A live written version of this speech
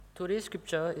Today's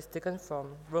scripture is taken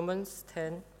from Romans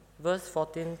 10, verse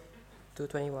 14 to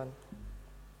 21.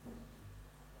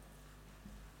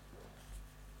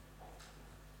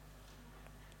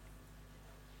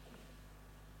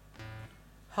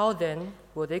 How then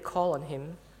will they call on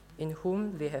him in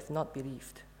whom they have not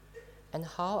believed? And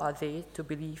how are they to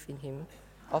believe in him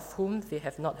of whom they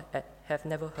have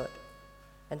never heard?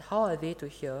 And how are they to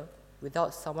hear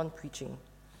without someone preaching?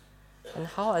 And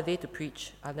how are they to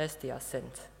preach unless they are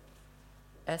sent?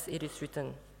 As it is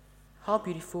written, how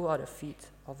beautiful are the feet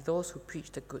of those who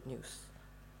preach the good news.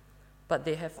 But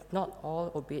they have not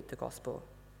all obeyed the gospel.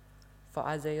 For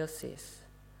Isaiah says,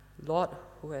 Lord,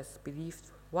 who has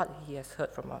believed what he has heard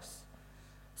from us?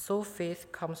 So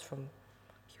faith comes from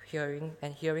hearing,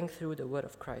 and hearing through the word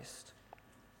of Christ.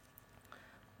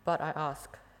 But I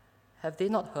ask, have they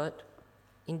not heard?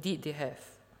 Indeed they have.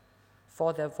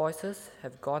 For their voices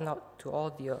have gone out to all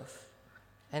the earth,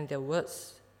 and their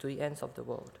words to the ends of the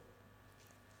world.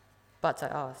 But I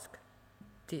ask,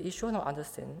 did Israel not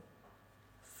understand?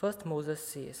 First Moses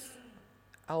says,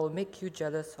 I will make you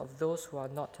jealous of those who are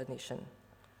not a nation.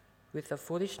 With a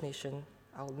foolish nation,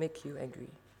 I will make you angry.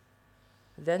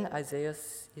 Then Isaiah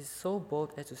is so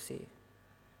bold as to say,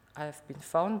 I have been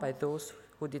found by those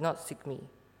who did not seek me.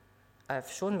 I have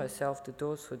shown myself to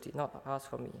those who did not ask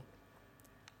for me.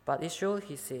 But Israel,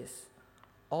 he says,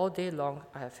 all day long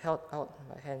I have held out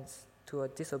my hands to a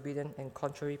disobedient and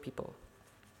contrary people.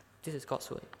 This is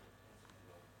God's word.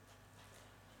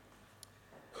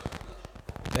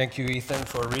 Thank you, Ethan,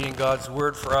 for reading God's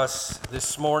word for us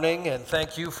this morning, and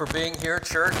thank you for being here,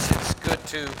 church. It's good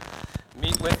to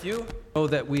meet with you. I know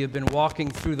that we have been walking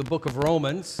through the book of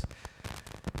Romans,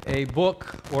 a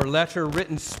book or letter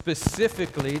written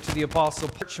specifically to the Apostle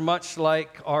Paul, much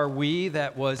like our we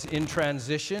that was in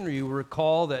transition. You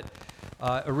recall that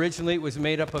originally it was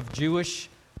made up of Jewish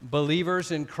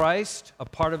believers in Christ, a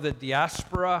part of the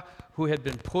diaspora who had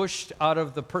been pushed out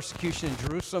of the persecution in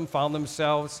Jerusalem, found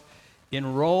themselves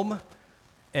in Rome.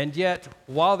 And yet,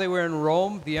 while they were in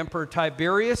Rome, the Emperor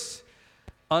Tiberius,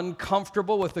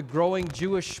 uncomfortable with the growing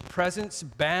Jewish presence,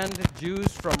 banned Jews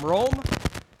from Rome.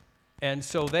 And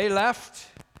so they left,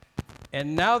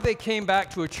 and now they came back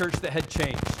to a church that had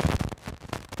changed.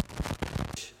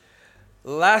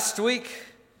 Last week,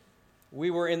 we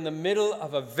were in the middle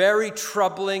of a very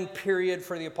troubling period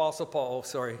for the Apostle Paul,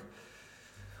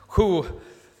 who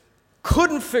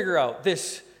couldn't figure out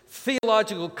this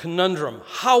theological conundrum.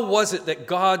 How was it that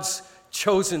God's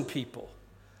chosen people,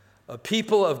 a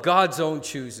people of God's own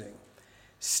choosing,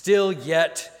 still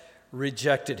yet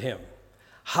rejected him?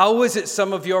 How is it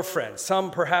some of your friends,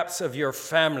 some perhaps of your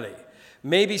family,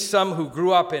 maybe some who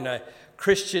grew up in a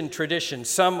Christian tradition,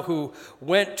 some who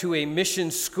went to a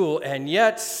mission school, and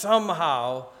yet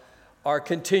somehow are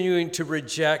continuing to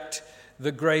reject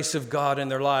the grace of God in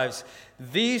their lives?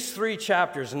 These 3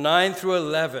 chapters, 9 through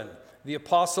 11, the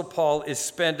Apostle Paul is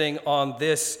spending on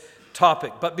this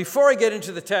topic. But before I get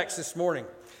into the text this morning,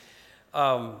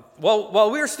 while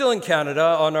we were still in Canada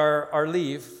on our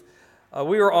leave,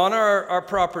 we were on our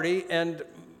property, and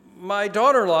my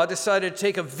daughter-in-law decided to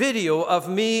take a video of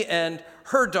me and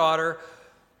her daughter,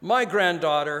 my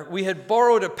granddaughter. We had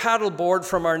borrowed a paddleboard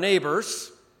from our neighbors,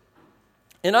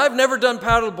 and I've never done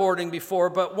paddleboarding before,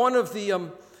 but one of the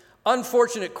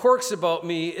unfortunate quirks about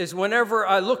me is whenever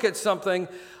I look at something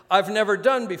I've never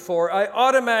done before, I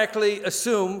automatically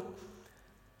assume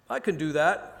I can do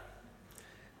that.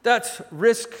 That's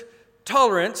risk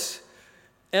tolerance.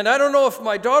 And I don't know if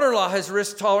my daughter-in-law has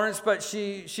risk tolerance, but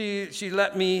she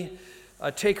let me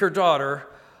take her daughter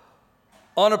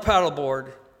on a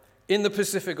paddleboard in the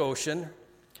Pacific Ocean.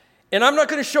 And I'm not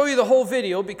going to show you the whole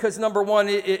video because, number one,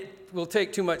 it will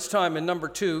take too much time, and number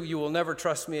two, you will never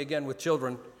trust me again with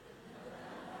children.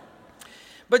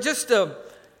 But just a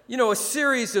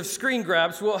series of screen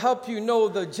grabs will help you know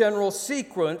the general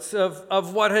sequence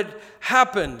of what had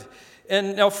happened.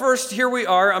 And now first, here we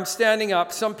are. I'm standing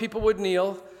up. Some people would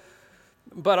kneel,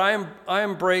 but I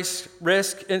embrace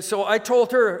risk. And so I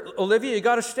told her, Olivia, you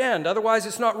got to stand. Otherwise,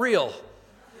 it's not real.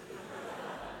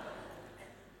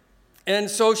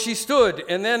 And so she stood.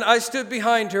 And then I stood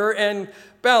behind her and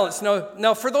balanced.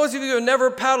 Now, for those of you who have never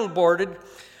paddleboarded,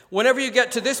 whenever you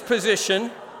get to this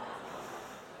position,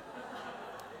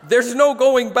 there's no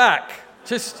going back.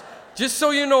 Just so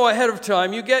you know ahead of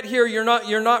time, you get here, you're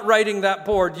not riding that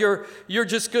board. You're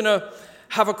just going to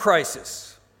have a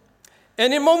crisis.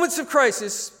 And in moments of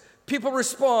crisis, people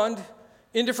respond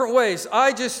in different ways.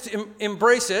 I just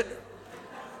embrace it.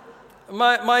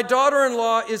 My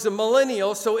daughter-in-law is a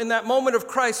millennial, so in that moment of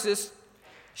crisis,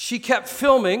 she kept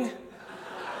filming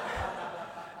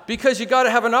because you got to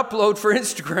have an upload for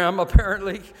Instagram,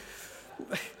 apparently.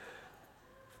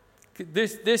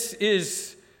 This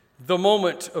is the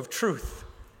moment of truth.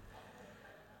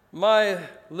 My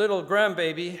little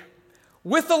grandbaby,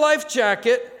 with the life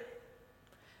jacket,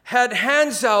 had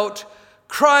hands out,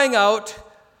 crying out,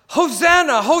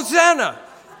 "Hosanna, Hosanna!"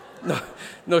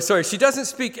 No, sorry, she doesn't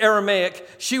speak Aramaic.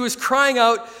 She was crying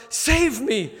out, "Save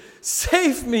me,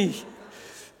 save me."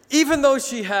 Even though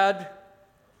she had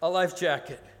a life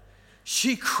jacket,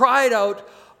 she cried out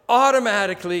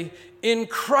automatically in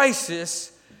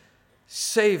crisis,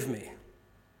 "Save me."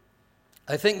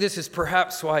 I think this is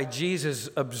perhaps why Jesus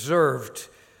observed,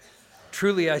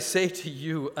 "Truly I say to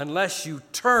you, unless you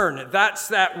turn," that's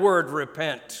that word,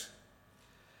 repent.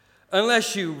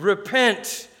 Unless you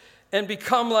repent and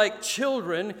become like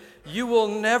children, you will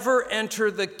never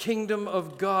enter the kingdom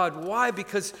of God. Why?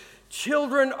 Because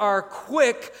children are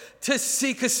quick to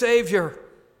seek a Savior.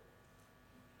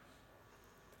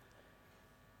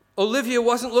 Olivia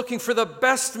wasn't looking for the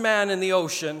best man in the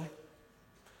ocean.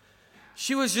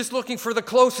 She was just looking for the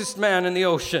closest man in the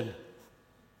ocean.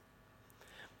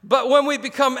 But when we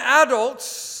become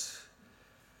adults,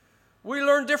 we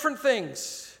learn different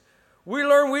things. We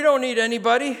learn we don't need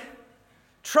anybody.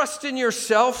 Trust in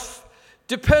yourself.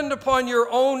 Depend upon your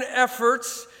own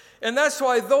efforts. And that's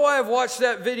why, though I have watched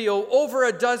that video over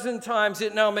a dozen times,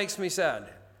 it now makes me sad.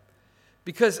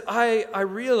 Because I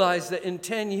realize that in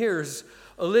 10 years,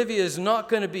 Olivia is not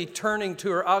going to be turning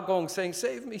to her Agong saying,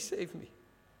 "Save me, save me."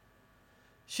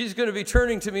 She's going to be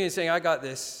turning to me and saying, "I got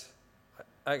this.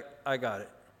 I got it."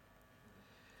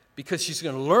 Because she's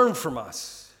going to learn from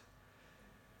us.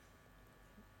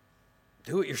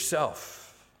 Do it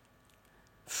yourself.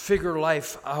 Figure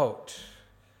life out.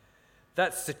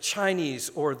 That's the Chinese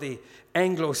or the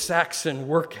Anglo-Saxon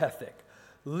work ethic.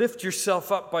 Lift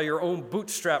yourself up by your own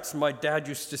bootstraps, my dad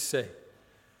used to say.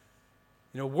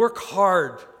 Work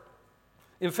hard.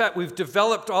 In fact, we've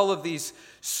developed all of these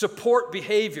support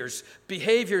behaviors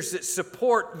that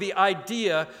support the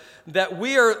idea that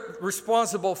we are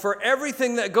responsible for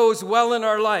everything that goes well in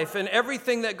our life, and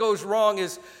everything that goes wrong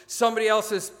is somebody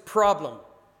else's problem,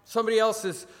 somebody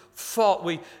else's fault.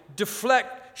 We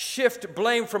deflect, shift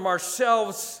blame from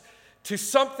ourselves to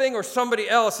something or somebody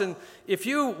else. And if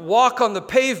you walk on the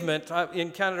pavement,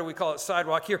 in Canada we call it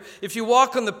sidewalk here, if you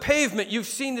walk on the pavement, you've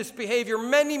seen this behavior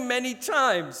many, many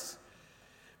times.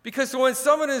 Because when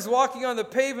someone is walking on the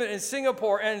pavement in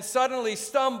Singapore and suddenly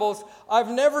stumbles, I've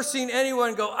never seen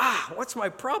anyone go, "What's my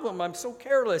problem? I'm so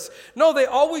careless." No, they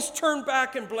always turn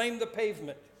back and blame the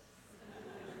pavement.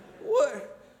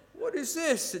 What is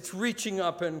this? It's reaching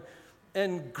up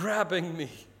and grabbing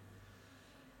me.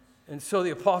 And so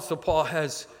the Apostle Paul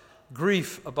has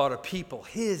grief about a people,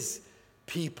 his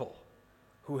people,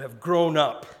 who have grown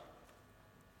up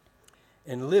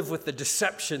and live with the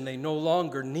deception they no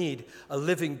longer need a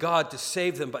living God to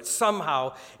save them. But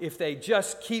somehow, if they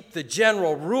just keep the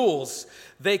general rules,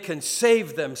 they can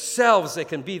save themselves. They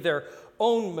can be their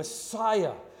own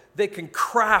Messiah. They can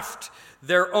craft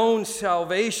their own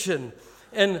salvation.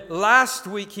 And last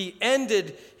week, he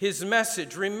ended his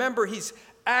message. Remember, he's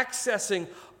accessing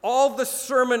all the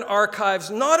sermon archives,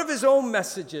 not of his own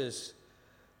messages,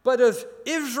 but of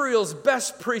Israel's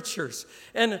best preachers.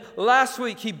 And last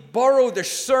week, he borrowed the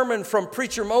sermon from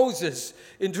preacher Moses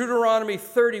in Deuteronomy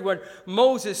 30, when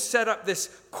Moses set up this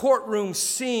courtroom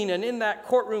scene. And in that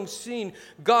courtroom scene,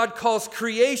 God calls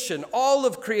creation, all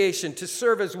of creation, to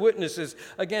serve as witnesses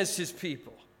against his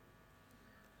people.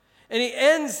 And he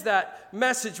ends that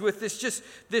message with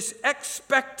this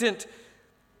expectant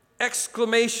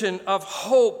exclamation of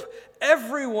hope.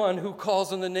 Everyone who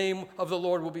calls on the name of the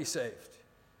Lord will be saved.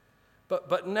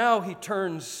 But now he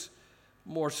turns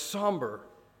more somber.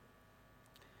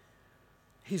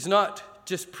 He's not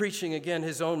just preaching again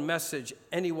his own message.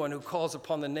 Anyone who calls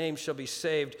upon the name shall be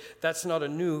saved. That's not a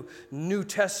New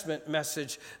Testament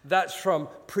message. That's from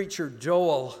preacher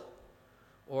Joel.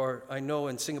 Or I know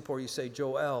in Singapore you say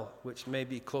Joel, which may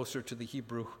be closer to the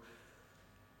Hebrew.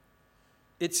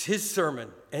 It's his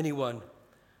sermon. Anyone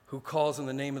who calls on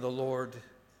the name of the Lord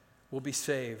will be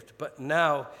saved. But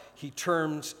now he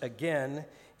turns again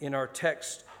in our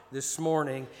text this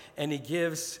morning, and he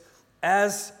gives,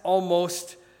 as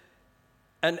almost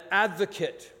an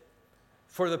advocate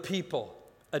for the people,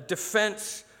 a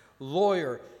defense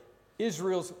lawyer,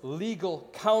 Israel's legal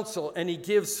counsel, and he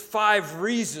gives 5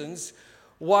 reasons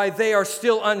why they are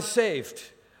still unsaved.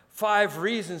 5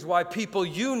 reasons why people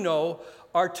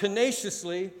are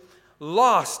tenaciously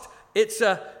lost, It's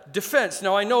a defense.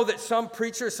 Now, I know that some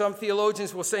preachers, some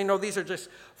theologians will say, no, these are just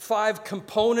 5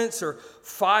 components or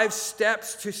 5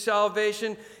 steps to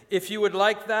salvation. If you would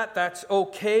like that, that's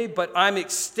okay, but I'm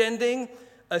extending,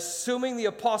 assuming the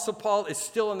Apostle Paul is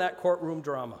still in that courtroom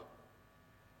drama.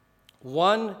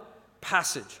 One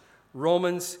passage,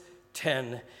 Romans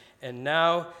 10, and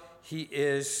now he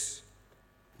is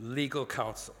legal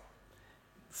counsel.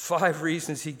 5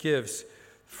 reasons he gives.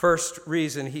 First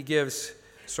reason he gives,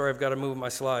 sorry, I've got to move my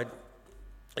slide,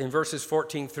 in verses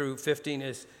 14 through 15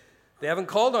 is they haven't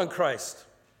called on Christ.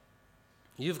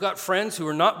 You've got friends who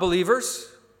are not believers,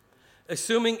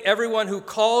 assuming everyone who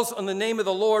calls on the name of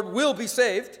the Lord will be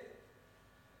saved.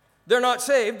 They're not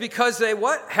saved because they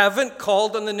what? Haven't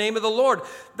called on the name of the Lord.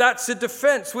 That's a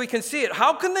defense. We can see it.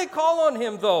 How can they call on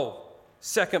him, though?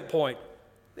 Second point.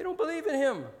 They don't believe in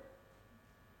him.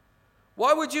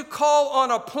 Why would you call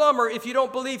on a plumber if you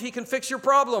don't believe he can fix your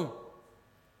problem?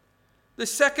 The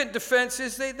second defense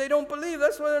is they don't believe.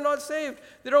 That's why they're not saved.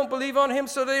 They don't believe on him,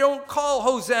 so they don't call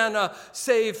Hosanna,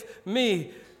 save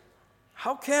me.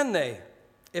 How can they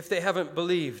if they haven't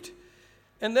believed?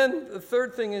 And then the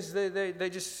third thing is they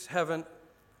just haven't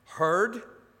heard.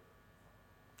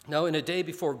 Now, in a day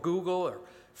before Google or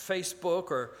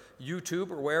Facebook or YouTube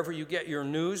or wherever you get your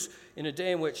news, in a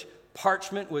day in which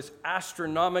parchment was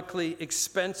astronomically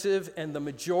expensive and the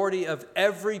majority of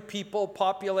every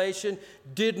population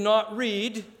did not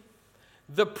read,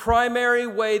 the primary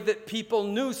way that people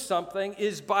knew something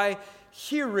is by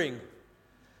hearing.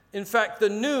 In fact, the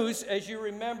news, as you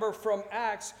remember from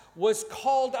Acts, was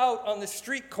called out on the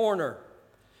street corner.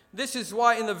 This is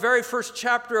why in the very first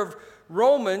chapter of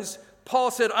Romans,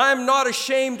 Paul said, I'm not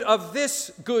ashamed of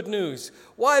this good news.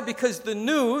 Why? Because the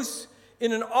news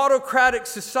in an autocratic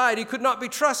society could not be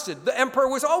trusted. The emperor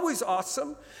was always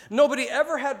awesome. Nobody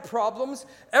ever had problems.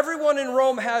 Everyone in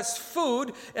Rome has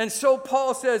food. And so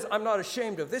Paul says, I'm not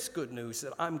ashamed of this good news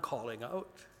that I'm calling out.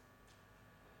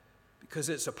 Because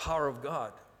it's a power of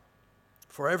God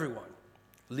for everyone,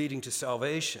 leading to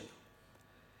salvation.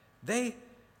 They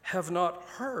have not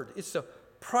heard. It's the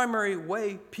primary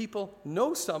way people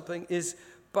know something is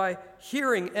by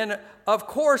hearing. And of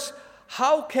course,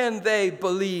 how can they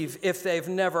believe if they've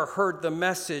never heard the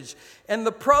message? And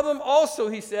the problem also,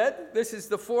 he said, this is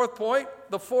the fourth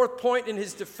point in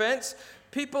his defense,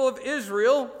 people of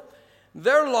Israel,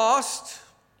 they're lost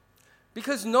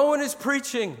because no one is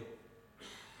preaching.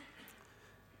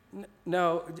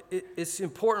 Now, it's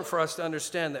important for us to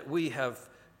understand that we have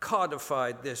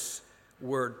codified this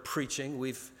word preaching.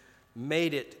 We've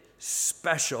made it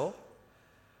special.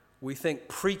 We think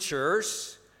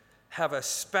preachers have a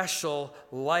special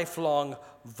lifelong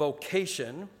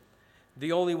vocation.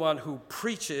 The only one who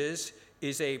preaches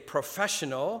is a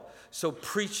professional, so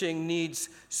preaching needs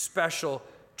special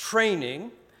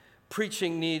training.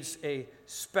 Preaching needs a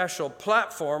special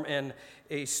platform and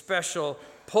a special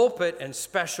pulpit and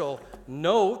special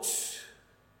notes.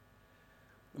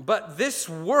 But this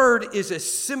word is a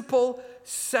simple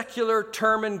secular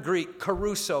term in Greek,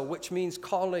 caruso, which means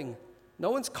calling.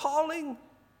 No one's calling.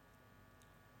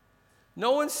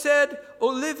 No one said,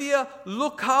 Olivia,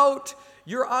 look out.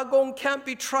 Your agong can't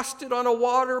be trusted on a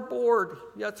waterboard.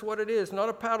 That's what it is, not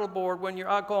a paddleboard. When your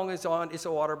agong is on, it's a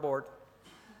waterboard.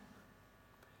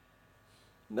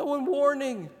 No one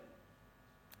warning.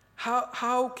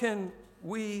 How can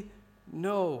we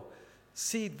know?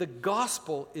 See, the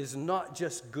gospel is not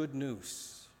just good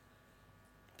news,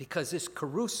 because this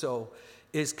caruso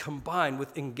is combined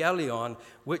with engelion,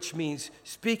 which means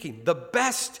speaking. The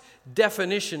best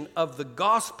definition of the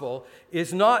gospel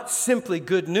is not simply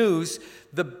good news.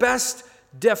 The best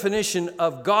definition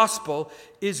of gospel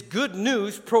is good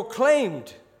news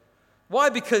proclaimed. Why?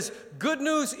 Because good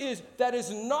news that is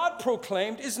not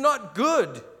proclaimed is not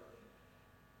good.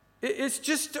 It's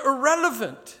just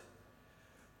irrelevant.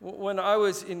 When I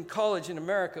was in college in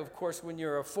America, of course, when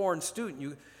you're a foreign student,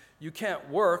 you can't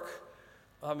work.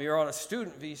 You're on a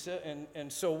student visa.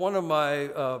 And so one of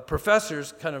my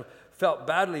professors kind of felt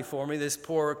badly for me, this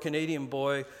poor Canadian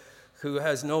boy who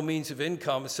has no means of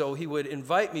income. So he would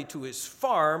invite me to his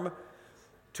farm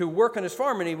to work on his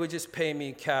farm, and he would just pay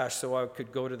me cash so I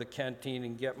could go to the canteen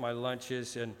and get my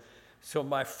lunches. And so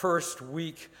my first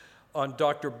week on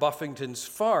Dr. Buffington's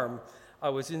farm, I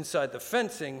was inside the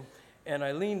fencing, and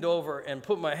I leaned over and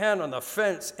put my hand on the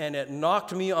fence, and it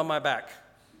knocked me on my back.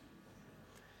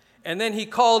 And then he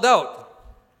called out,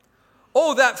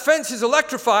 "Oh, that fence is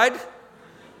electrified."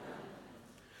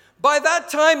 By that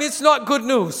time, it's not good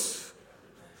news.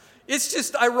 It's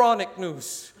just ironic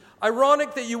news.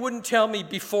 Ironic that you wouldn't tell me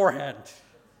beforehand.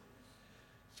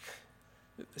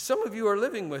 Some of you are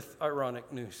living with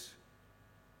ironic news.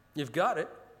 You've got it.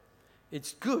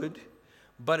 It's good,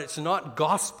 but it's not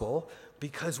gospel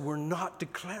because we're not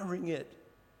declaring it.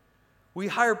 We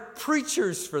hire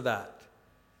preachers for that.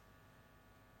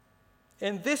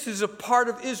 And this is a part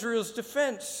of Israel's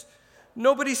defense.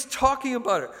 Nobody's talking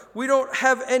about it. We don't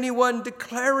have anyone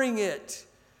declaring it.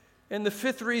 And the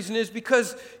fifth reason is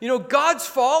because, God's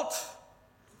fault,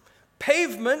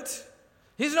 pavement,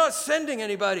 He's not sending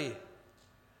anybody.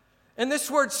 And this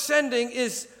word sending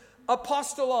is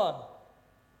apostolon.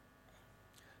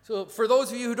 So for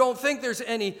those of you who don't think there's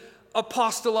any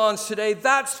apostolons today,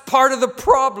 that's part of the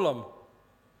problem.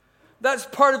 That's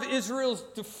part of Israel's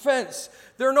defense.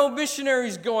 There are no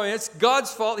missionaries going. It's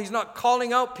God's fault. He's not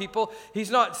calling out people.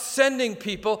 He's not sending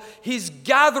people. He's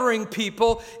gathering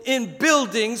people in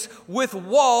buildings with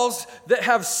walls that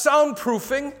have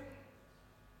soundproofing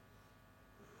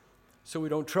so we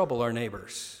don't trouble our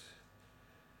neighbors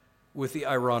with the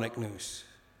ironic news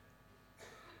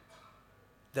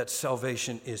that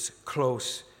salvation is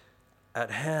close at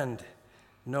hand.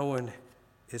 No one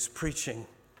is preaching.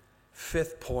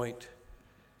 Fifth point,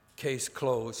 case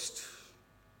closed.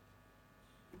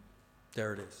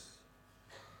 There it is.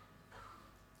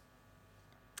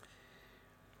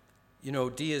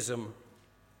 Deism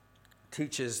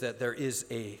teaches that there is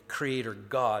a creator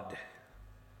God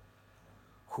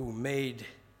who made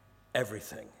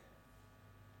everything.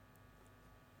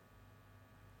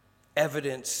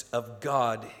 Evidence of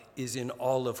God is in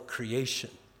all of creation.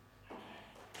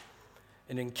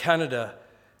 And in Canada,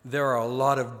 there are a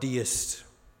lot of deists.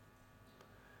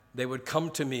 They would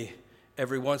come to me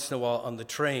every once in a while on the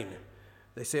train.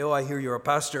 They say, "Oh, I hear you're a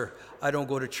pastor. I don't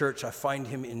go to church. I find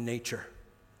him in nature."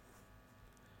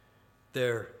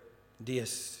 They're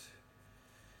deists.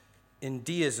 In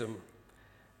deism,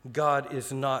 God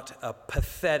is not a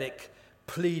pathetic,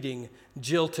 pleading,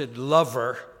 jilted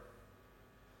lover.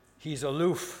 He's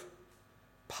aloof,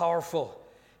 powerful.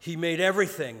 He made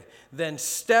everything, then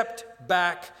stepped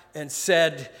back and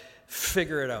said,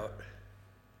 "Figure it out."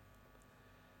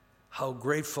 How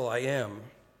grateful I am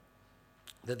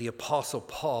that the Apostle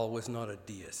Paul was not a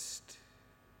deist.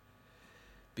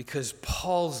 Because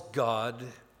Paul's God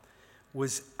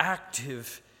was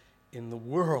active in the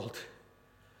world.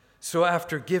 So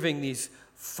after giving these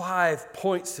 5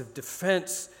 points of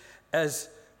defense as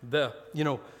the,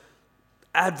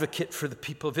 advocate for the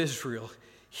people of Israel,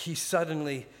 he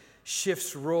suddenly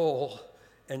shifts role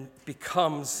and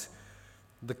becomes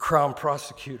the crown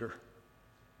prosecutor.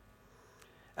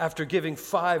 After giving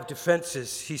 5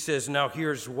 defenses, he says, now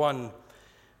here's one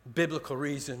biblical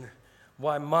reason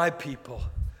why my people,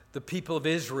 the people of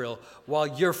Israel, while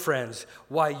your friends,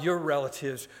 why your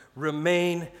relatives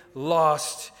remain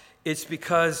lost. It's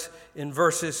because in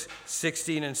verses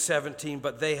 16 and 17,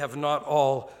 but they have not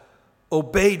all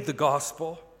obeyed the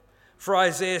gospel. For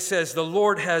Isaiah says,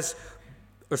 Lord,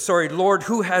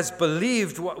 who has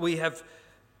believed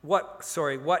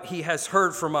what he has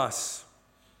heard from us.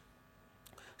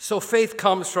 So faith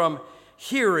comes from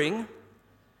hearing,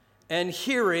 and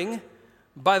hearing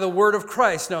by the word of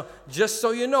Christ. Now, just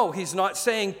so you know, he's not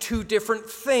saying 2 different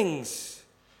things.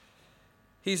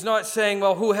 He's not saying,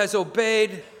 who has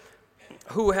obeyed,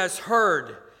 who has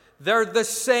heard. They're the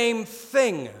same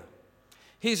thing.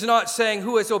 He's not saying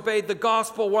who has obeyed the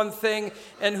gospel, one thing,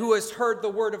 and who has heard the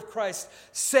word of Christ,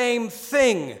 same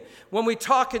thing. When we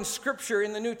talk in Scripture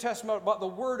in the New Testament about the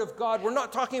word of God, we're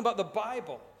not talking about the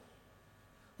Bible.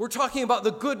 We're talking about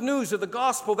the good news of the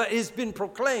gospel that has been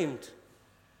proclaimed.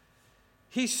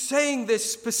 He's saying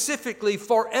this specifically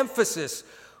for emphasis.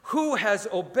 Who has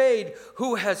obeyed?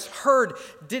 Who has heard?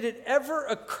 Did it ever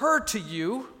occur to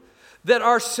you that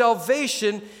our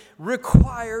salvation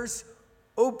requires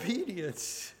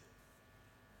obedience?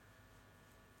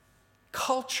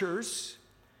 Cultures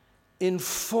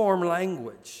inform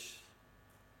language.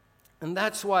 And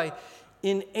that's why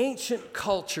in ancient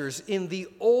cultures, in the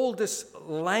oldest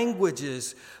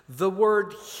languages, the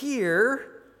word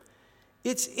hear,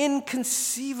 it's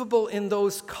inconceivable in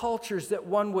those cultures that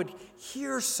one would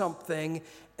hear something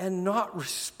and not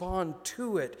respond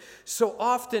to it. So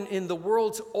often in the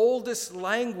world's oldest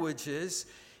languages,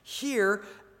 hear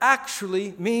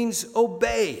actually means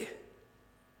obey.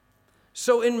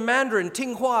 So in Mandarin,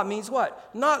 听话 means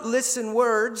what? Not listen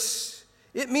words.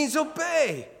 It means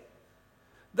obey.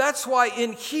 That's why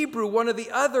in Hebrew, one of the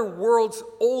other world's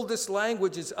oldest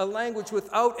languages, a language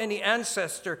without any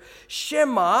ancestor,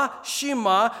 Shema,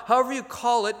 however you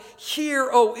call it, hear,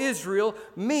 O Israel,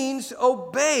 means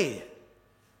obey.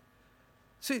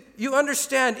 See, you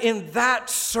understand in that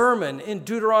sermon in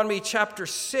Deuteronomy chapter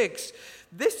 6,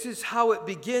 this is how it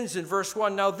begins in verse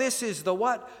 1. Now this is the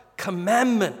what?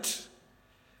 Commandment.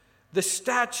 the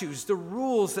statutes, the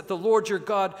rules that the Lord your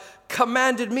God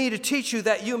commanded me to teach you,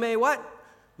 that you may what?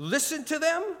 Listen to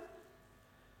them?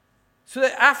 So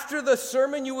that after the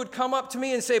sermon you would come up to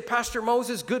me and say, Pastor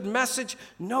Moses, good message?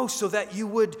 No, so that you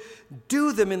would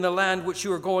do them in the land which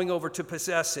you are going over to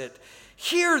possess it.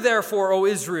 Hear therefore, O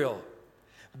Israel,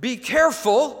 be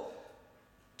careful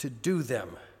to do them,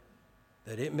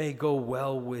 that it may go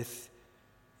well with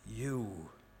you.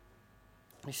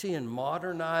 You see, in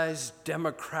modernized,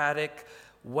 democratic,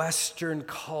 Western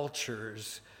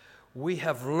cultures, we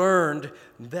have learned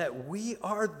that we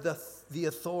are the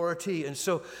authority. And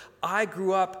so I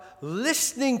grew up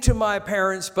listening to my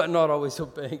parents, but not always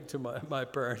obeying to my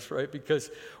parents, right?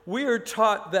 Because we are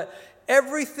taught that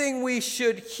everything we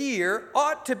should hear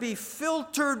ought to be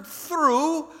filtered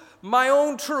through my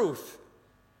own truth.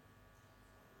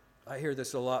 I hear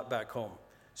this a lot back home.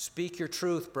 Speak your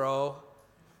truth, bro.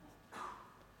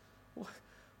 What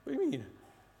do you mean?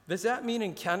 Does that mean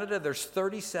in Canada there's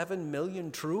 37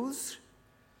 million truths?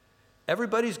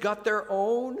 Everybody's got their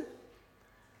own?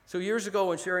 So years ago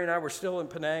when Sherry and I were still in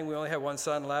Penang, we only had one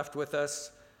son left with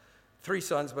us. 3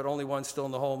 sons, but only one still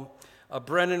in the home.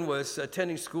 Brennan was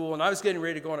attending school, and I was getting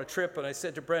ready to go on a trip, and I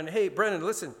said to Brennan, hey, Brennan,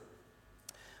 listen,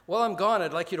 while I'm gone,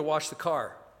 I'd like you to wash the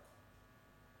car.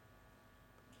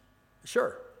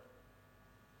 Sure.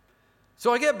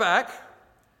 So I get back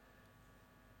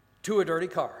to a dirty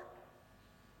car.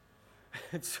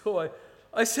 And so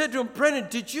I said to him, Brennan,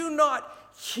 did you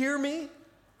not hear me?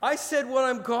 I said, when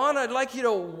I'm gone, I'd like you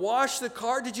to wash the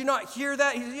car. Did you not hear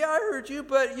that? He said, yeah, I heard you,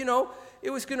 but, it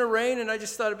was going to rain, and I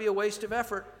just thought it'd be a waste of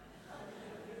effort.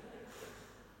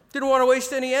 Didn't want to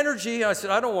waste any energy. I said,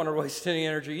 I don't want to waste any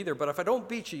energy either, but if I don't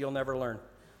beat you, you'll never learn.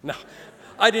 No,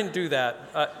 I didn't do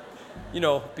that,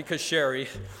 because Sherry.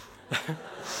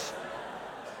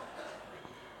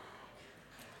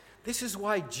 This is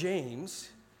why James,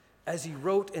 as he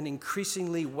wrote an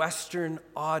increasingly Western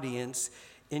audience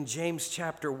in James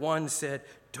chapter 1, said,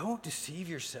 don't deceive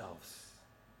yourselves.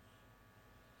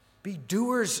 Be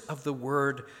doers of the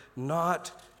word,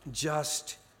 not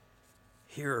just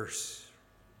hearers.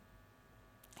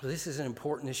 This is an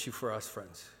important issue for us,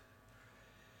 friends.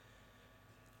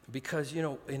 Because,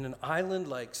 in an island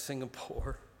like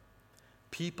Singapore,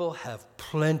 people have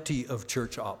plenty of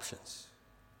church options.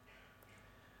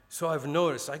 So I've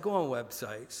noticed, I go on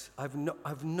websites,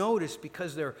 I've noticed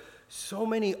because there are so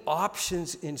many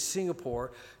options in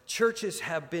Singapore, churches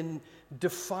have been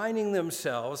defining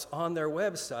themselves on their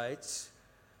websites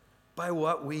by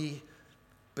what we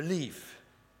believe.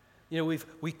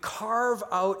 We carve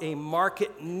out a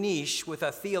market niche with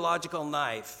a theological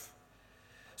knife.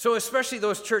 So especially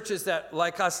those churches that,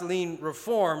 like us, lean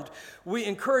Reformed, we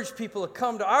encourage people to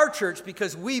come to our church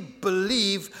because we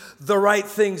believe the right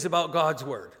things about God's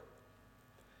Word.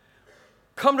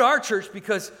 Come to our church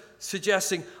because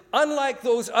suggesting, unlike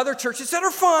those other churches that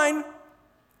are fine,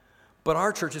 but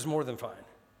our church is more than fine.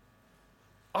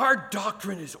 Our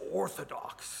doctrine is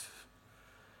orthodox.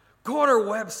 Go on our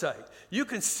website. You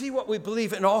can see what we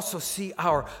believe and also see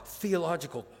our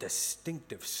theological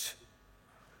distinctives.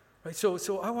 Right?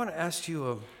 So I want to ask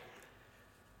you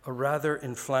a rather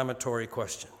inflammatory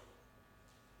question.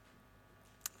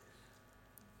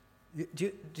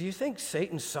 Do you think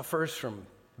Satan suffers from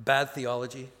bad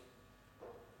theology?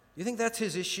 You think that's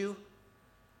his issue?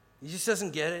 He just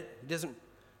doesn't get it. He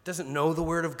doesn't know the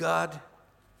Word of God.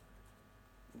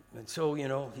 And so,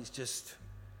 he's just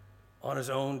on his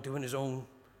own, doing his own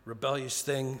rebellious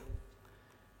thing.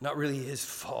 Not really his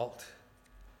fault.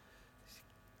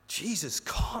 Jesus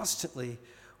constantly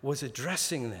was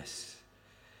addressing this.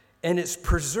 And it's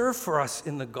preserved for us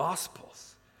in the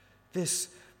Gospels. This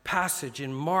passage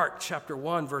in Mark chapter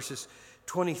 1, verses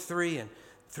 23 and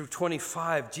through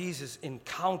 25, Jesus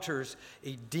encounters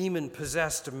a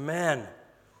demon-possessed man.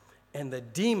 And the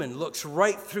demon looks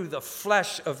right through the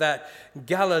flesh of that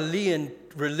Galilean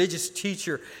religious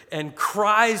teacher and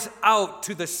cries out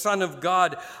to the Son of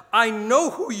God, I know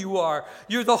who you are.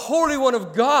 You're the Holy One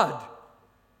of God.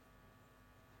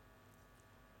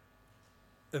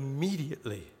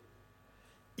 Immediately,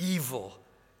 evil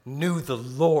knew the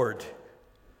Lord.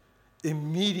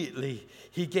 Immediately,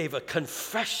 he gave a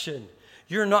confession.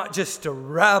 You're not just a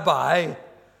rabbi,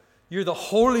 you're the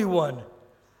Holy One.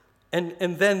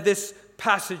 And then this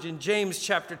passage in James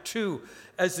chapter 2,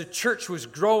 as the church was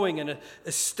growing and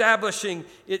establishing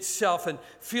itself and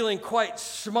feeling quite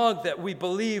smug that we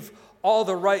believe all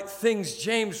the right things,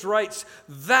 James writes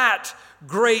that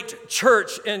great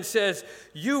church and says,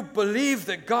 you believe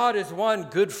that God is one,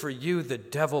 good for you. The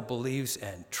devil believes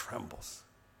and trembles.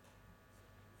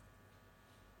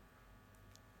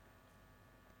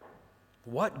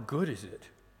 What good is it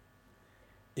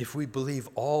if we believe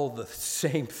all the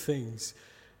same things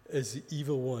as the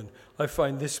evil one. I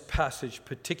find this passage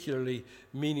particularly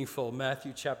meaningful.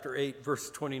 Matthew chapter 8, verse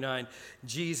 29.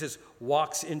 Jesus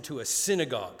walks into a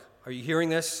synagogue. Are you hearing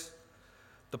this?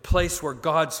 The place where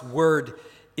God's word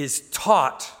is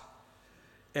taught.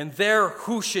 And there,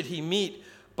 who should he meet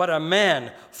but a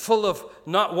man full of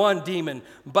not one demon,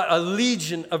 but a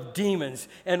legion of demons.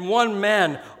 And one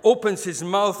man opens his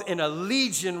mouth and a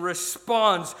legion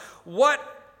responds, "What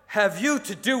have you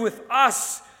to do with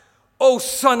us, O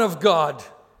Son of God?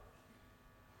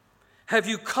 Have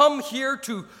you come here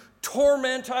to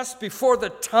torment us before the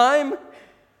time?"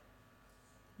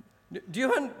 Do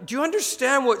you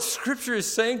understand what Scripture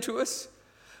is saying to us?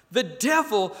 The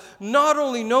devil not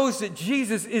only knows that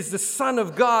Jesus is the Son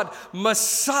of God,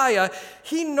 Messiah,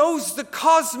 he knows the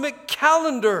cosmic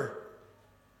calendar.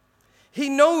 He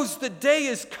knows the day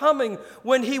is coming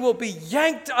when he will be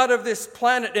yanked out of this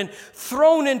planet and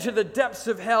thrown into the depths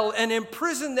of hell and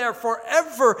imprisoned there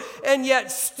forever, and yet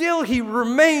still he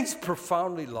remains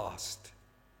profoundly lost.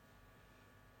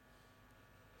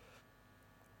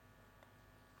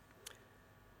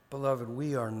 Beloved,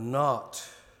 we are not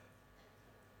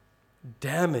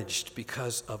damaged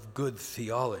because of good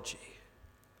theology.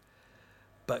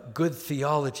 But good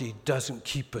theology doesn't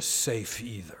keep us safe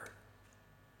either.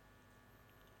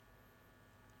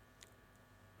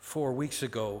 4 weeks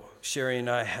ago, Sherry and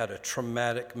I had a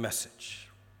traumatic message.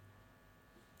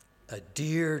 A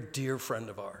dear, dear friend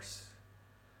of ours,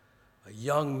 a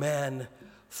young man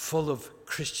full of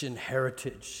Christian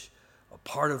heritage, a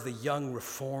part of the young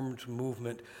Reformed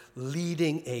movement,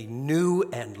 leading a new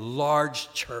and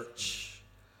large church,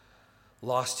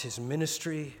 lost his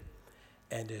ministry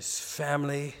and his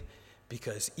family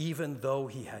because even though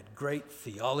he had great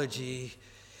theology,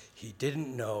 he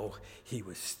didn't know he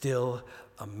was still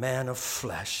a man of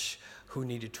flesh who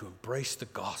needed to embrace the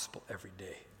gospel every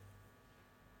day.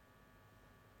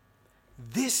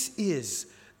 This is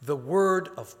the word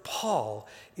of Paul,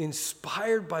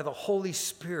 inspired by the Holy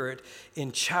Spirit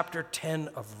in chapter 10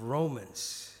 of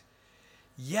Romans.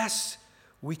 Yes,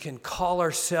 we can call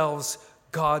ourselves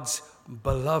God's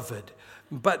beloved,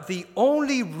 but the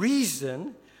only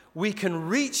reason we can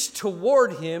reach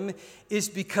toward him is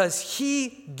because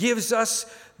he gives us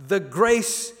the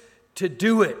grace to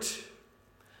do it.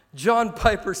 John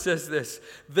Piper says this: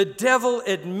 "The devil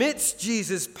admits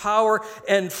Jesus' power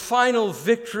and final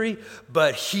victory,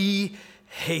 but he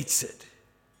hates it."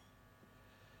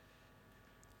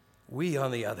 We,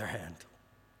 on the other hand,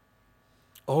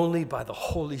 only by the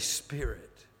Holy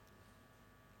Spirit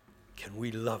can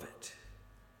we love it.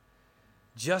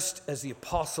 Just as the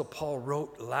Apostle Paul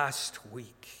wrote last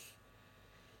week,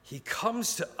 he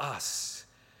comes to us,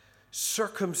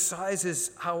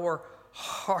 circumcises our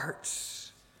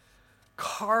hearts,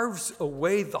 carves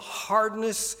away the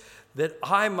hardness that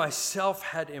I myself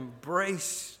had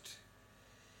embraced.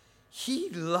 He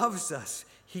loves us.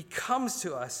 He comes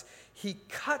to us. He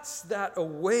cuts that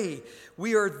away.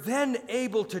 We are then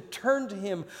able to turn to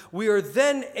him. We are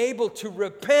then able to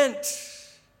repent.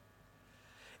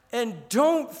 And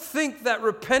don't think that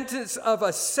repentance of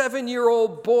a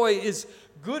 7-year-old boy is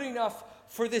good enough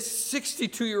for this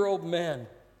 62-year-old man.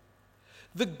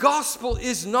 The gospel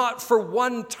is not for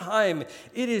one time.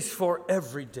 It is for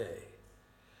every day.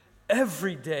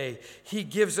 Every day he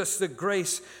gives us the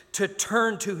grace to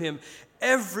turn to him.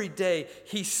 Every day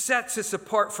he sets us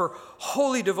apart for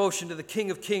holy devotion to the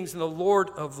King of Kings and the Lord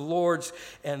of Lords.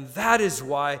 And that is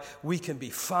why we can be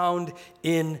found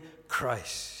in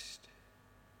Christ.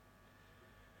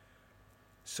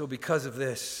 So because of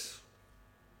this,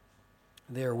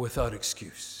 they are without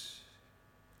excuse.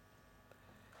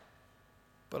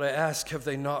 But I ask, have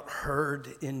they not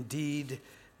heard? Indeed,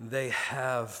 they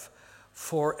have.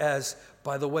 For as,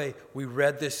 by the way, we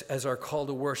read this as our call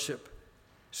to worship,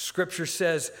 Scripture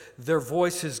says, their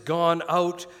voice has gone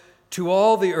out to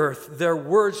all the earth, their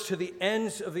words to the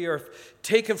ends of the earth,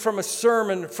 taken from a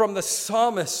sermon from the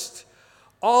psalmist.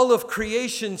 All of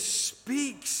creation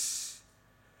speaks.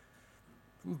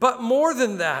 But more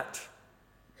than that,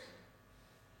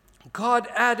 God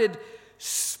added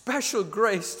special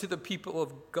grace to the people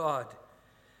of God.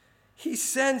 He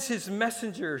sends his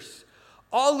messengers.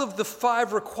 All of the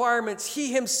 5 requirements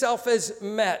he himself has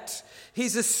met.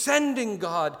 He's a sending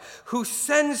God who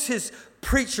sends his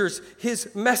preachers,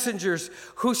 his messengers,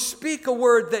 who speak a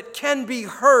word that can be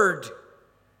heard,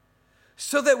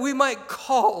 so that we might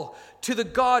call to the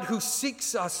God who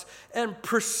seeks us and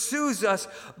pursues us.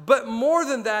 But more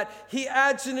than that, he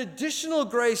adds an additional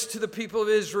grace to the people of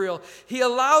Israel. He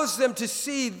allows them to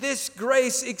see this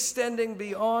grace extending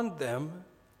beyond them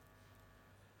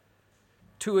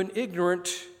to an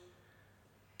ignorant,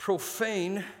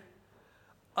 profane,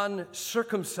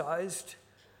 uncircumcised,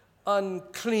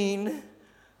 unclean,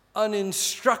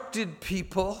 uninstructed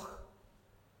people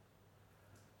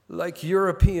like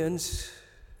Europeans,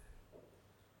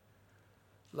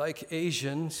 like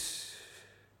Asians,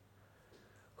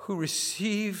 who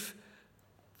receive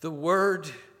the word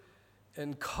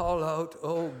and call out,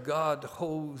 "Oh God,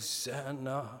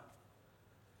 Hosanna,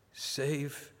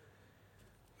 save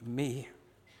me."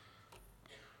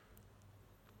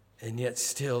 And yet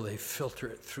still they filter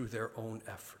it through their own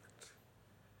effort.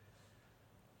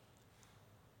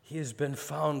 He has been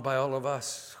found by all of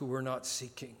us who were not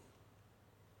seeking.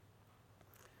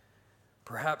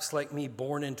 Perhaps like me,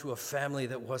 born into a family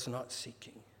that was not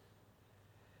seeking.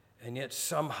 And yet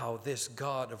somehow this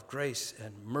God of grace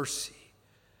and mercy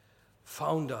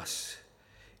found us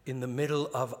in the middle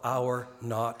of our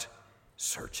not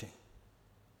searching.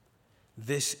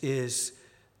 This is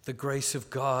the grace of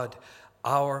God.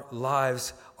 Our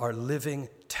lives are living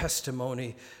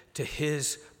testimony to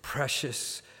his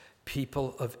precious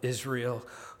people of Israel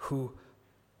who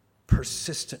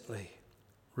persistently,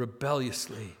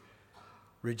 rebelliously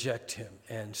reject him.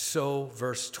 And so,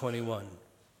 verse 21,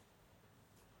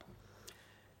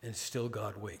 and still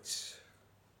God waits.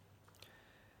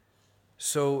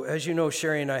 So, as you know,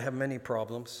 Sherry and I have many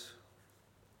problems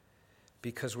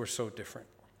because we're so different.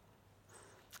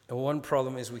 And one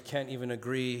problem is we can't even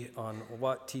agree on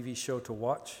what TV show to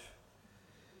watch.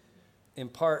 In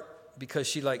part because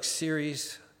she likes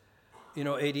series,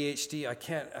 ADHD.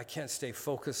 I can't stay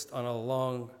focused on a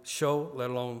long show,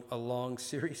 let alone a long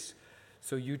series.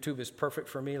 So YouTube is perfect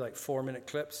for me, like 4-minute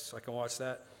clips, so I can watch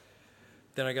that.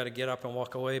 Then I got to get up and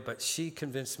walk away. But she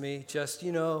convinced me, just,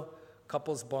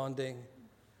 couples bonding.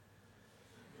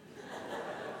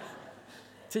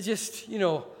 To just,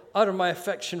 out of my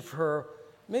affection for her,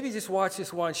 maybe just watch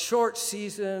this one short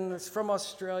season. It's from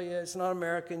Australia. It's not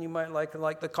American. You might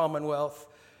like the Commonwealth.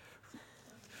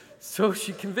 So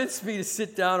she convinced me to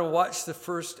sit down and watch the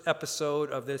first episode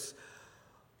of this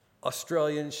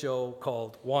Australian show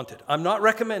called Wanted. I'm not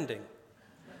recommending.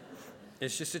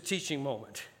 It's just a teaching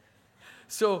moment.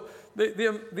 So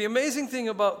the amazing thing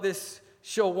about this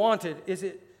show Wanted is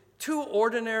it two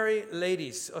ordinary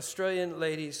ladies, Australian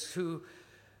ladies, who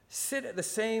sit at the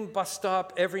same bus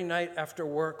stop every night after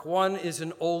work. One is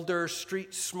an older,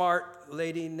 street-smart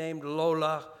lady named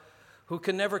Lola, who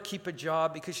can never keep a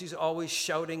job because she's always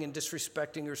shouting and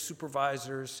disrespecting her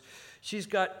supervisors. She's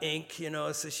got ink,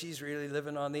 so she's really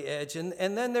living on the edge. And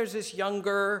then there's this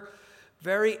younger,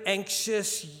 very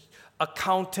anxious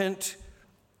accountant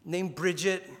named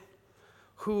Bridget,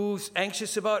 who's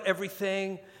anxious about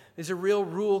everything, is a real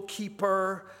rule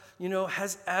keeper,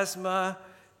 has asthma.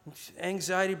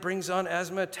 Anxiety brings on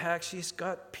asthma attacks. She's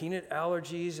got peanut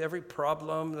allergies, every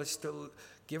problem. Let's still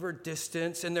give her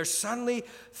distance. And they're suddenly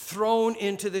thrown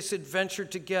into this adventure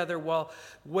together while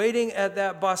waiting at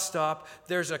that bus stop.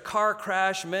 There's a car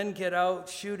crash. Men get out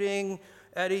shooting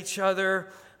at each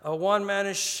other. One man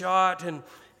is shot, and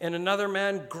another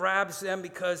man grabs them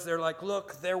because they're like,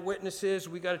 look, they're witnesses.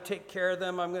 We got to take care of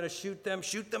them. I'm going to shoot them.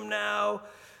 Shoot them now.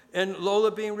 And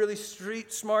Lola, being really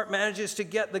street smart, manages to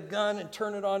get the gun and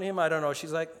turn it on him. I don't know.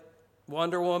 She's like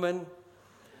Wonder Woman.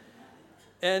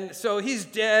 And so he's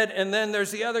dead. And then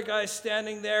there's the other guy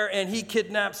standing there, and he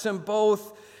kidnaps them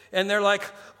both. And they're like,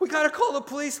 we got to call the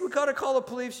police. We got to call the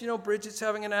police. Bridget's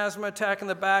having an asthma attack in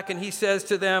the back. And he says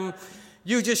to them,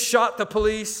 you just shot the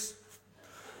police.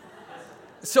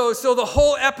 So the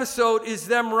whole episode is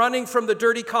them running from the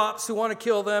dirty cops who want to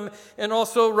kill them and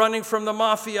also running from the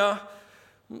mafia.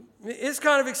 It's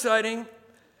kind of exciting.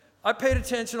 I paid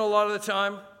attention a lot of the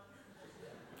time.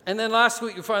 And then last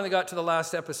week, we finally got to the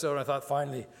last episode. I thought,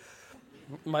 finally,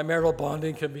 my marital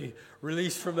bonding can be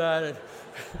released from that. And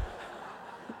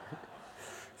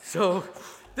so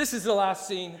this is the last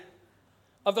scene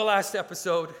of the last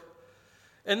episode.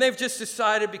 And they've just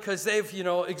decided, because they've,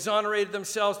 exonerated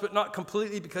themselves, but not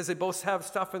completely, because they both have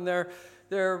stuff in their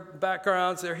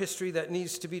backgrounds, their history that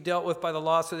needs to be dealt with by the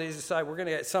law. So they decide we're going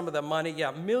to get some of the money. Yeah,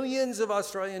 millions of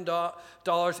Australian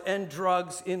dollars and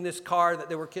drugs in this car that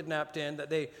they were kidnapped in,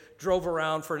 that they drove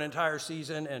around for an entire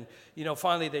season. And,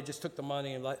 finally they just took the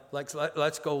money and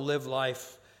let's go live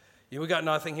life. We got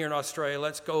nothing here in Australia.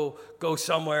 Let's go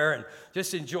somewhere and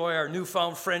just enjoy our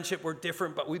newfound friendship. We're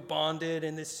different, but we bonded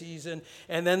in this season.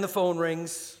 And then the phone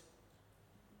rings.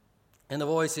 And the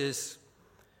voice is,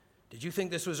 did you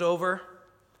think this was over?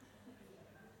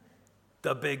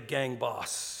 The big gang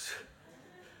boss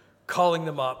calling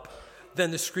them up. Then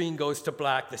the screen goes to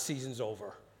black. The season's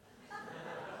over.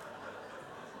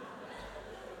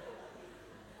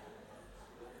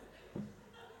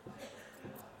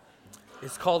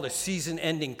 It's called a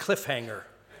season-ending cliffhanger.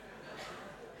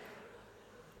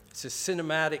 It's a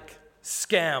cinematic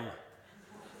scam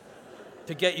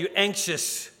to get you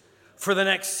anxious for the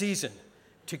next season,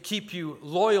 to keep you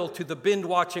loyal to the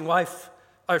binge-watching wife.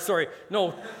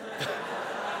 No.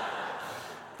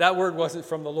 That word wasn't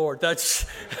from the Lord. That's,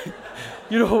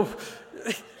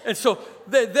 And so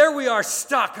there we are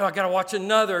stuck. I got to watch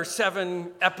another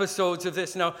 7 episodes of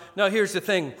this. Now here's the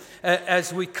thing.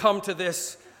 As we come to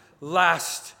this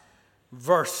last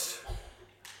verse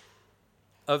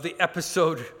of the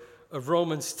episode of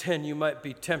Romans 10, you might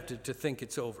be tempted to think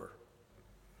it's over.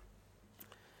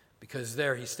 Because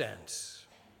there he stands,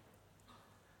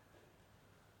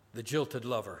 the jilted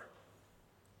lover.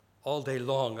 All day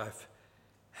long I've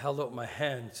held out my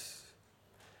hands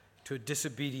to a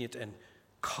disobedient and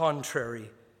contrary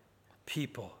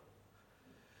people.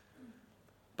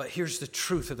 But here's the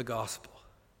truth of the gospel.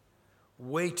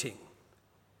 Waiting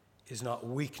is not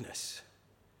weakness,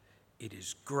 it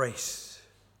is grace.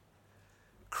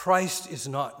 Christ is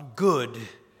not good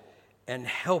and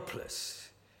helpless.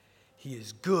 He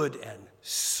is good and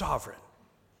sovereign.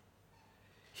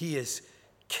 He is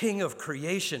King of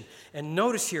creation. And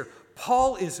notice here,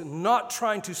 Paul is not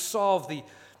trying to solve the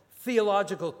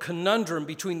theological conundrum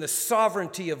between the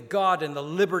sovereignty of God and the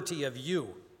liberty of you.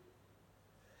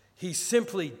 He's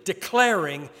simply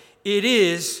declaring it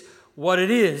is what it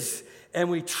is, and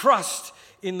we trust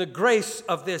in the grace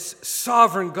of this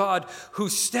sovereign God who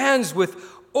stands with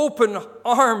open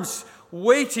arms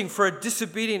waiting for a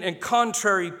disobedient and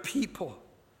contrary people.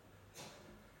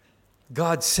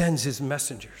 God sends his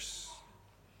messengers.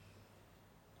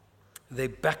 They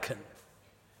beckon.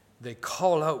 They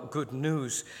call out good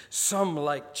news. Some,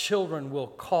 like children, will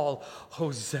call,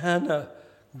 Hosanna,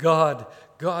 God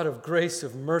of grace,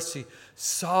 of mercy,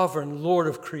 sovereign Lord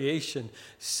of creation,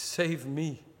 save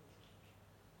me.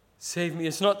 Save me.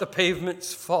 It's not the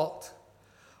pavement's fault.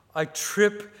 I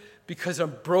trip because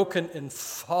I'm broken and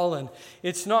fallen.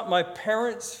 It's not my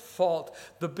parents' fault.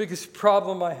 The biggest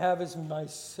problem I have is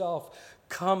myself.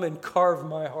 Come and carve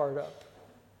my heart up.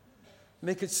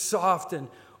 Make it soft and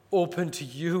open to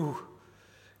you.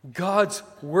 God's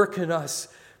work in us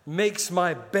makes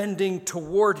my bending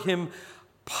toward him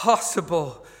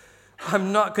possible.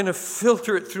 I'm not going to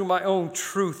filter it through my own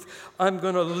truth. I'm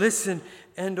going to listen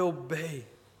and obey.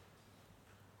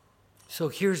 So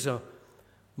here's a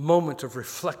moment of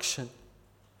reflection.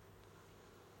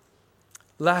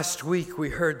 Last week we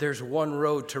heard there's one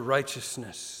road to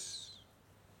righteousness.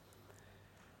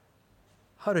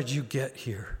 How did you get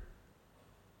here?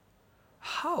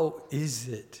 How is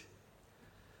it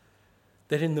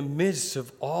that in the midst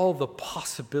of all the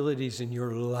possibilities in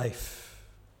your life,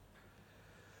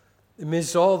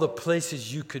 amidst all the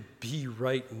places you could be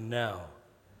right now,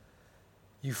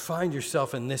 you find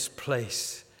yourself in this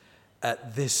place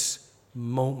at this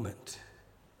moment?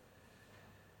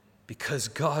 Because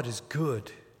God is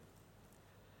good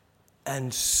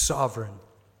and sovereign.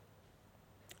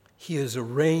 He has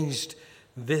arranged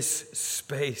this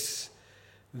space,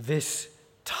 this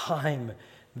time,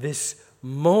 this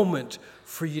moment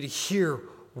for you to hear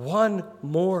one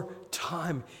more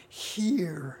time.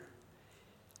 Hear,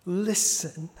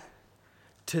 listen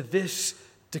to this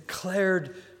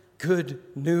declared good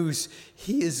news.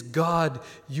 He is God,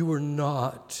 you are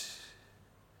not.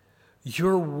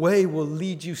 Your way will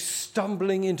lead you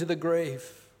stumbling into the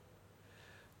grave.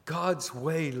 God's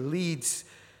way leads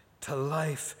to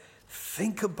life.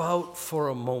 Think about for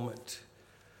a moment,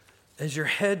 as your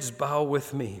heads bow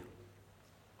with me,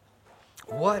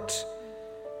 what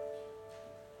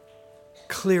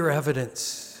clear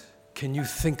evidence can you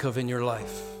think of in your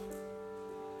life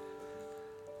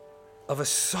of a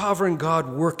sovereign God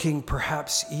working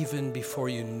perhaps even before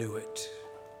you knew it?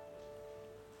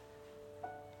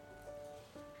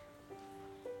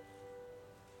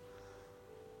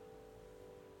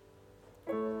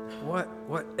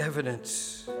 What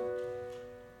evidence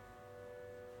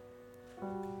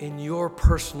in your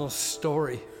personal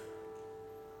story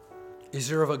is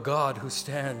there of a God who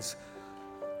stands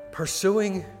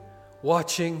pursuing,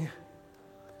 watching,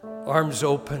 arms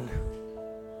open,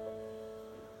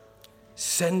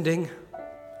 sending,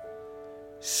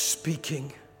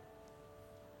 speaking,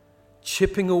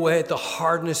 chipping away at the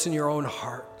hardness in your own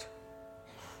heart,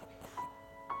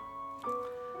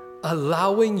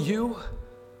 allowing you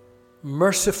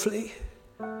mercifully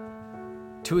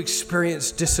to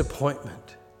experience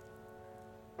disappointment,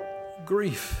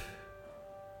 grief,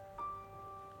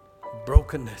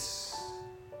 brokenness,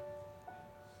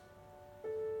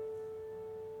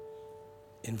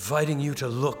 inviting you to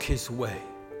look his way.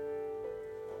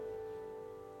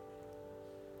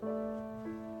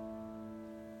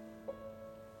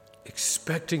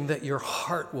 expecting that your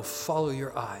heart will follow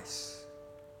your eyes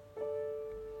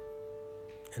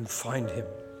and find him.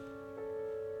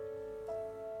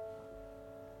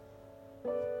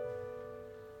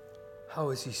 How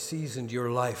has he seasoned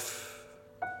your life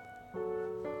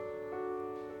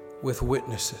with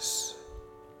witnesses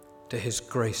to his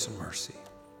grace and mercy?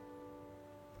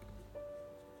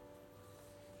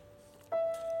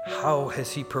 How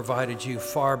has he provided you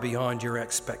far beyond your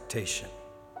expectation?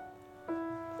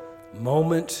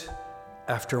 Moment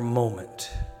after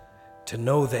moment, to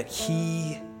know that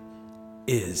he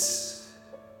is.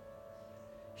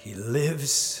 He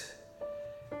lives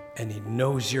and he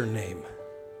knows your name.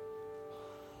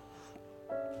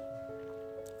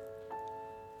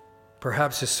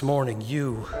 Perhaps this morning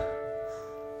you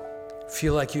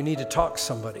feel like you need to talk to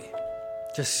somebody.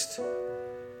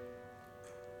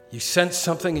 You sense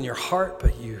something in your heart,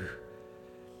 but you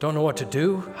don't know what to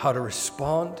do, how to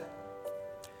respond.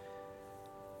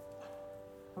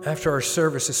 After our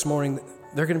service this morning,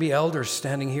 there are going to be elders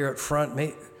standing here at front.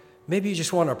 Maybe you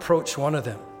just want to approach one of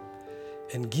them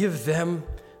and give them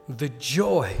the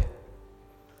joy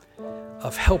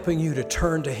of helping you to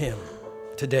turn to him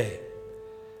today.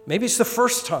 Maybe it's the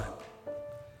first time.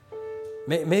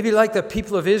 Maybe like the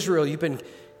people of Israel, you've been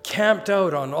camped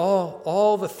out on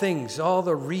all the things, all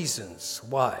the reasons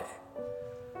why.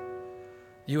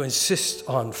 You insist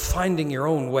on finding your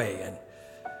own way and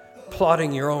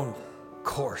plotting your own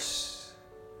course.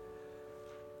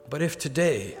 But if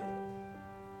today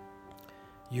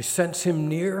you sense him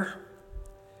near,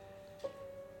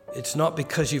 it's not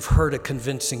because you've heard a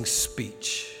convincing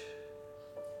speech.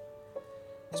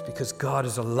 It's because God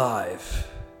is alive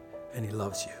and he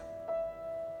loves you.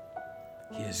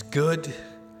 He is good,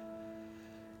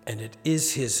 and it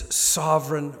is his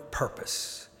sovereign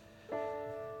purpose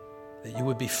that you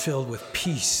would be filled with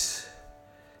peace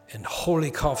and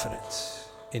holy confidence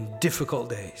in difficult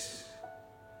days.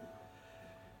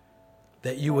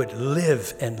 That you would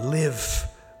live and live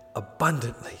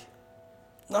abundantly,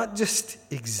 not just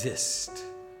exist.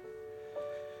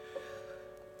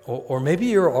 Or maybe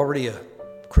you're already a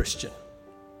Christian.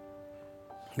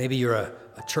 Maybe you're a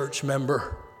church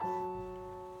member.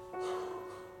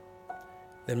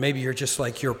 Then maybe you're just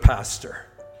like your pastor.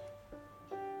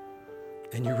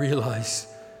 And you realize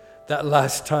that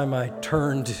last time I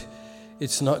turned,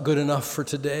 it's not good enough for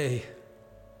today.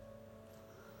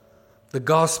 The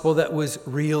gospel that was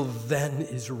real then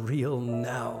is real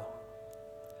now.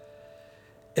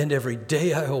 And every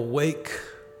day I awake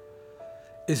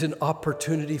is an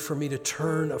opportunity for me to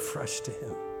turn afresh to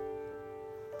him.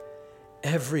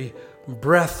 Every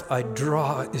breath I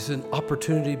draw is an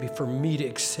opportunity for me to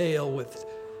exhale with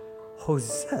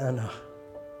Hosanna.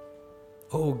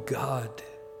 Oh God,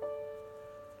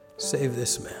 save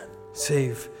this man,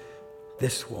 save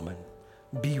this woman.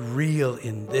 Be real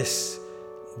in this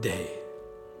day,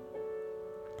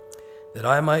 that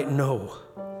I might know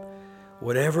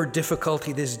whatever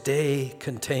difficulty this day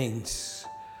contains,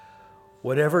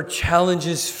 whatever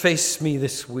challenges face me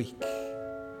this week,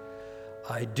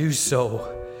 I do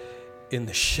so in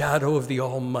the shadow of the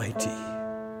Almighty,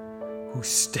 who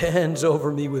stands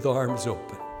over me with arms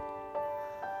open,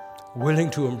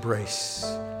 willing to embrace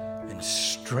and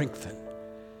strengthen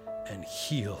and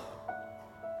heal.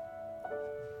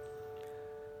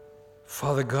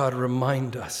 Father God,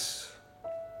 remind us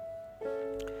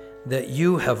that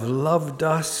you have loved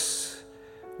us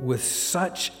with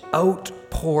such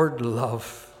outpoured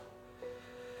love.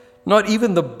 Not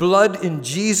even the blood in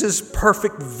Jesus'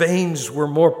 perfect veins were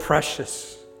more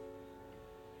precious.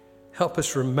 Help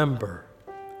us remember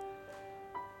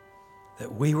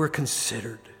that we were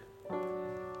considered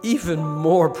even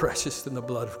more precious than the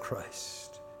blood of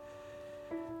Christ.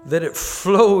 That it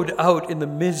flowed out in the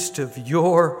midst of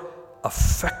your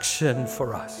affection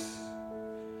for us.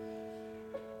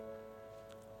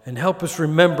 And help us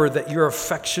remember that your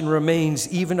affection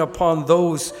remains even upon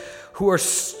those who are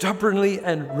stubbornly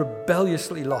and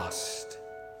rebelliously lost.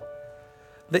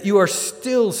 That you are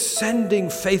still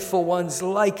sending faithful ones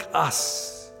like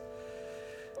us.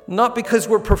 Not because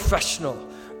we're professional,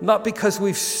 not because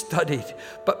we've studied,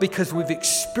 but because we've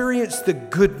experienced the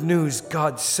good news.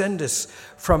 God, send us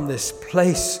from this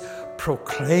place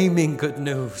proclaiming good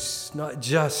news, not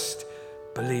just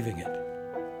believing it.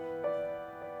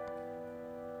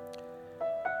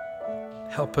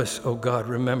 Help us, oh God,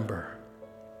 remember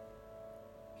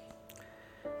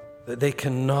that they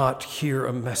cannot hear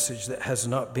a message that has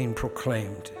not been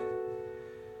proclaimed.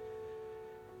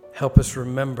 Help us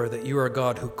remember that you are a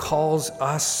God who calls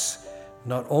us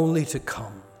not only to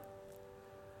come,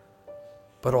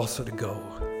 but also to go.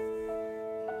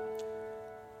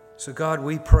 So God,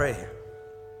 we pray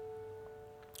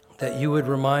that you would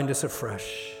remind us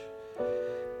afresh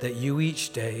that you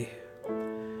each day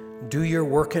do your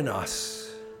work in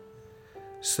us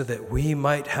so that we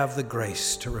might have the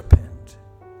grace to repent,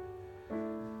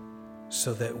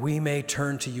 so that we may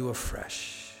turn to you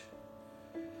afresh.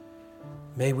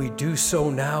 May we do so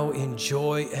now in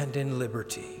joy and in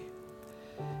liberty,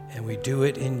 and we do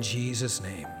it in Jesus'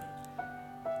 name.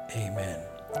 Amen.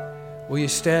 Will you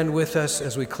stand with us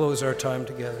as we close our time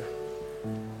together?